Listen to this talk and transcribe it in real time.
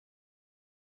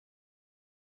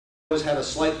always had a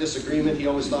slight disagreement. He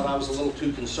always thought I was a little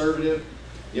too conservative.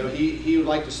 You know, he would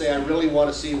like to say, I really want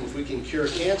to see if we can cure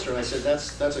cancer. And I said,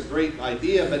 that's a great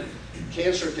idea, but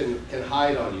cancer can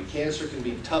hide on you. Cancer can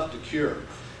be tough to cure.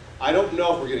 I don't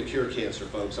know if we're going to cure cancer,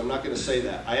 folks. I'm not going to say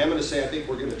that. I am going to say I think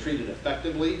we're going to treat it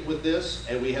effectively with this,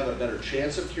 and we have a better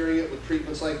chance of curing it with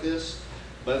treatments like this.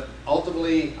 But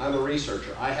ultimately, I'm a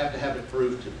researcher. I have to have it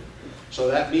proved to me. So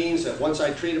that means that once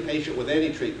I treat a patient with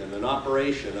any treatment, an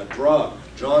operation, a drug,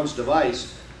 John's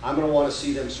device, I'm going to want to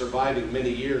see them surviving many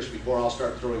years before I'll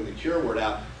start throwing the cure word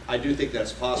out. I do think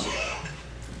that's possible.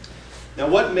 Now,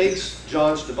 what makes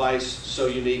John's device so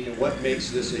unique and what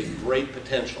makes this a great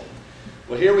potential?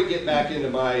 Well, here we get back into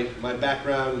my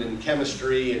background in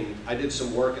chemistry, and I did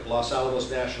some work at Los Alamos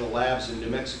National Labs in New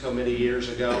Mexico many years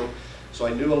ago. So I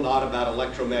knew a lot about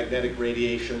electromagnetic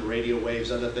radiation, radio waves,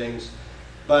 other things.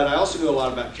 But I also knew a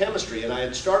lot about chemistry, and I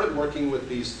had started working with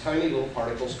these tiny little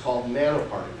particles called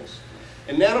nanoparticles.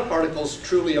 And nanoparticles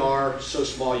truly are so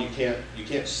small you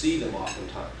can't see them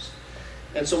oftentimes.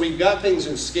 And so we've got things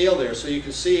in scale there. So you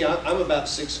can see I'm about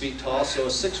 6 feet tall, so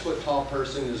a 6 foot tall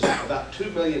person is about 2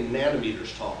 million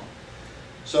nanometers tall.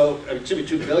 So, excuse me,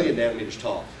 2 billion nanometers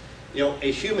tall. You know,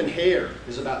 a human hair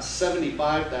is about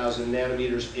 75,000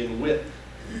 nanometers in width.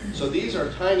 So these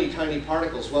are tiny, tiny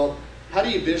particles. Well, how do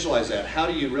you visualize that? How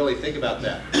do you really think about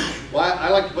that? Well, I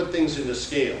like to put things into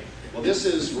scale. Well, this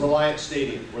is Reliant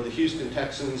Stadium, where the Houston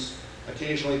Texans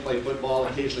occasionally play football,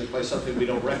 occasionally play something we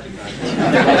don't recognize.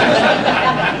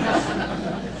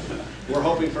 We're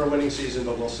hoping for a winning season,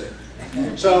 but we'll see.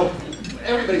 So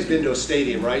everybody's been to a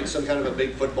stadium, right? Some kind of a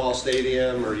big football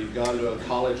stadium, or you've gone to a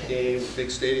college game,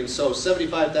 big stadium. So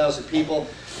 75,000 people.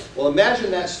 Well,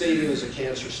 imagine that stadium is a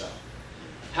cancer cell.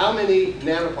 How many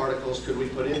nanoparticles could we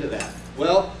put into that?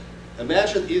 Well,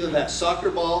 imagine either that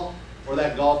soccer ball or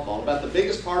that golf ball. About the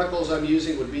biggest particles I'm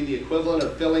using would be the equivalent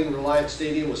of filling Reliant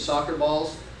Stadium with soccer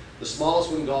balls, the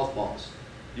smallest one golf balls.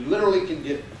 You literally can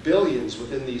get billions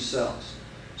within these cells.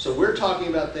 So we're talking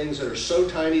about things that are so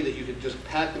tiny that you could just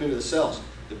pack them into the cells.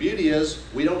 The beauty is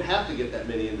we don't have to get that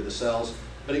many into the cells,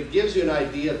 but it gives you an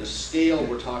idea of the scale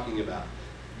we're talking about.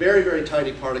 Very, very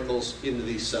tiny particles into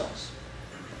these cells.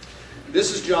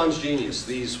 This is John's genius,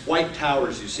 these white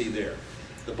towers you see there.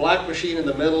 The black machine in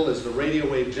the middle is the radio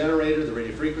wave generator, the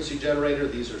radio frequency generator.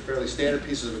 These are fairly standard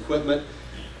pieces of equipment.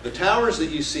 The towers that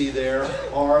you see there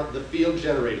are the field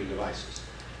generating devices.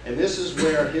 And this is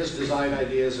where his design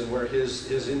ideas and where his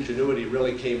ingenuity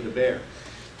really came to bear.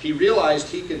 He realized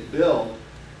he could build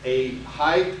a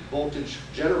high voltage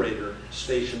generator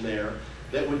station there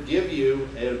that would give you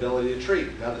an ability to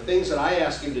treat. Now, the things that I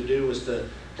asked him to do was to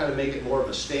kind of make it more of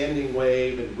a standing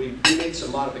wave, and we made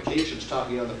some modifications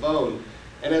talking on the phone.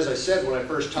 And as I said, when I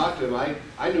first talked to him,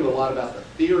 I knew a lot about the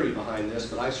theory behind this,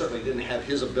 but I certainly didn't have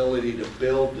his ability to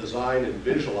build, design, and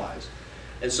visualize.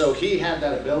 And so he had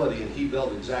that ability, and he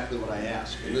built exactly what I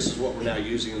asked. And this is what we're now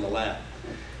using in the lab.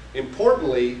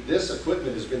 Importantly, this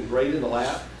equipment has been great in the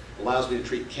lab. It allows me to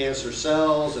treat cancer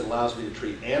cells. It allows me to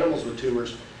treat animals with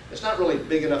tumors. It's not really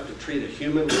big enough to treat a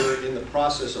human. We're in the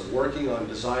process of working on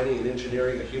designing and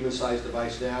engineering a human-sized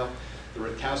device now. The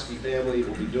Rutkowski family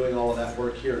will be doing all of that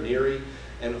work here in Erie.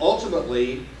 And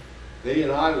ultimately, they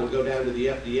and I will go down to the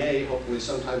FDA, hopefully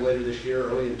sometime later this year,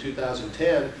 early in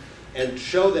 2010, and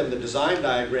show them the design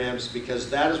diagrams, because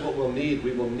that is what we'll need.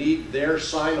 We will need their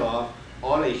sign-off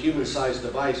on a human-sized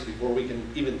device before we can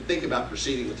even think about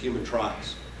proceeding with human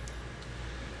trials.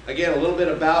 Again, a little bit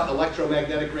about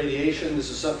electromagnetic radiation.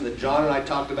 This is something that John and I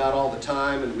talked about all the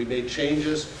time, and we made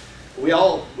changes. We're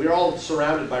all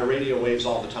surrounded by radio waves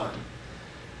all the time.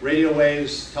 Radio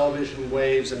waves, television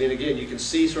waves, I mean, again, you can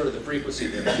see sort of the frequency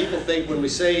there. People think when we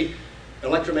say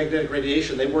electromagnetic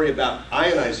radiation, they worry about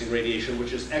ionizing radiation,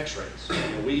 which is X-rays.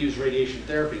 You know, we use radiation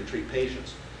therapy to treat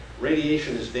patients.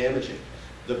 Radiation is damaging.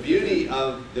 The beauty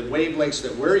of the wavelengths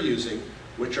that we're using,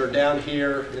 which are down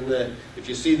here in the, if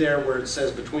you see there where it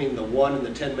says between the 1 and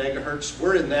the 10 megahertz,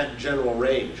 we're in that general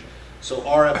range. So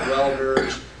RF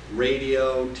welders,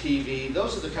 radio, TV,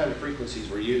 those are the kind of frequencies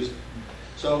we're using.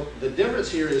 So the difference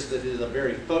here is that it is a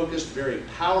very focused, very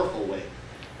powerful wave.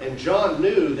 And John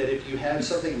knew that if you had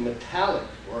something metallic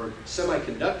or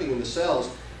semiconducting in the cells,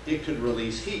 it could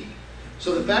release heat.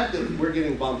 So the fact that we're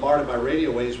getting bombarded by radio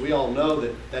waves, we all know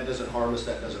that that doesn't harm us,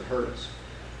 that doesn't hurt us.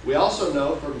 We also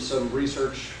know from some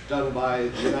research done by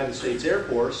the United States Air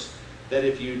Force that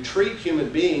if you treat human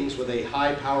beings with a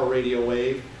high power radio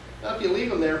wave, now if you leave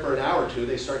them there for an hour or two,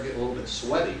 they start getting a little bit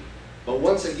sweaty. But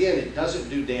once again, it doesn't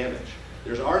do damage.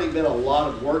 There's already been a lot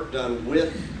of work done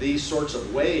with these sorts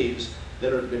of waves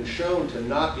that have been shown to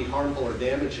not be harmful or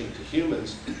damaging to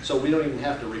humans, so we don't even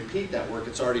have to repeat that work.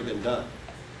 It's already been done.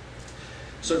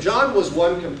 So John was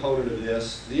one component of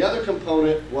this. The other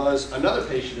component was another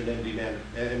patient at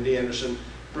MD Anderson,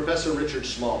 Professor Richard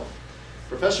Smalley.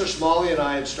 Professor Smalley and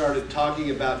I had started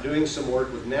talking about doing some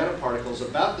work with nanoparticles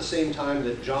about the same time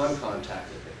that John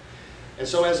contacted me. And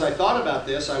so as I thought about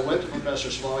this, I went to Professor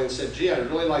Smalley and said, gee, I'd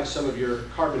really like some of your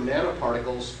carbon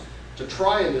nanoparticles to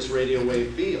try in this radio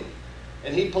wave field.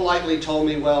 And he politely told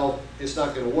me, well, it's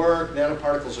not going to work.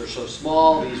 Nanoparticles are so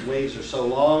small. These waves are so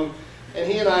long. And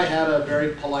he and I had a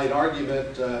very polite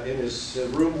argument in his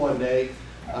room one day.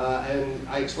 And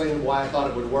I explained why I thought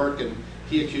it would work. And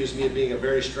he accused me of being a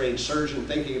very strange surgeon,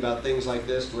 thinking about things like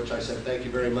this, to which I said, thank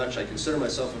you very much. I consider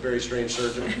myself a very strange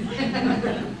surgeon.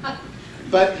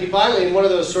 But he finally, in one of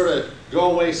those sort of,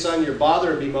 go away son, you're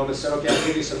bothering me moments, said, okay, I'll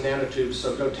give you some nanotubes,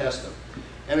 so go test them.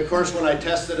 And of course, when I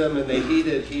tested them and they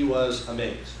heated, he was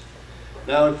amazed.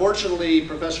 Now, unfortunately,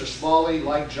 Professor Smalley,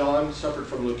 like John, suffered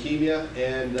from leukemia,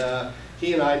 and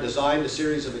he and I designed a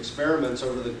series of experiments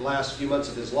over the last few months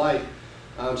of his life.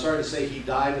 I'm sorry to say he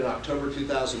died in October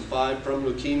 2005 from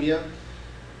leukemia.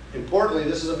 Importantly,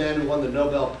 this is a man who won the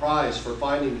Nobel Prize for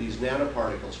finding these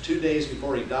nanoparticles. 2 days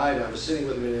before he died, I was sitting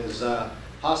with him in his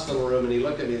hospital room, and he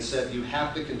looked at me and said, you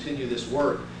have to continue this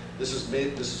work. This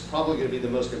is probably going to be the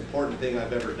most important thing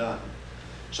I've ever done.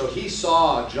 So he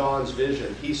saw John's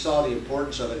vision. He saw the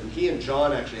importance of it, and he and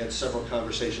John actually had several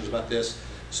conversations about this.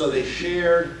 So they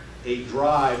shared a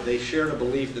drive, they shared a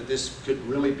belief that this could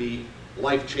really be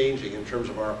life-changing in terms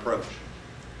of our approach.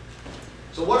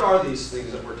 So what are these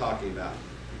things that we're talking about?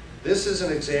 This is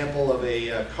an example of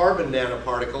a carbon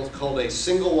nanoparticle called a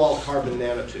single-wall carbon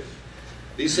nanotube.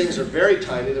 These things are very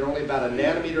tiny. They're only about a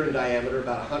nanometer in diameter,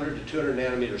 about 100 to 200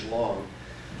 nanometers long.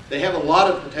 They have a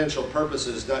lot of potential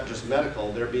purposes, not just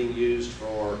medical. They're being used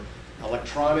for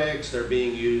electronics. They're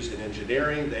being used in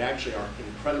engineering. They actually are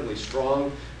incredibly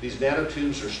strong. These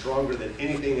nanotubes are stronger than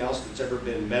anything else that's ever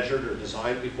been measured or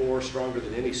designed before, stronger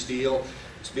than any steel.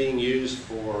 It's being used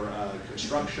for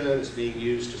construction. It's being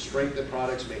used to strengthen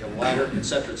products, make them lighter, et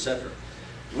cetera, et cetera.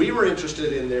 We were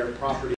interested in their properties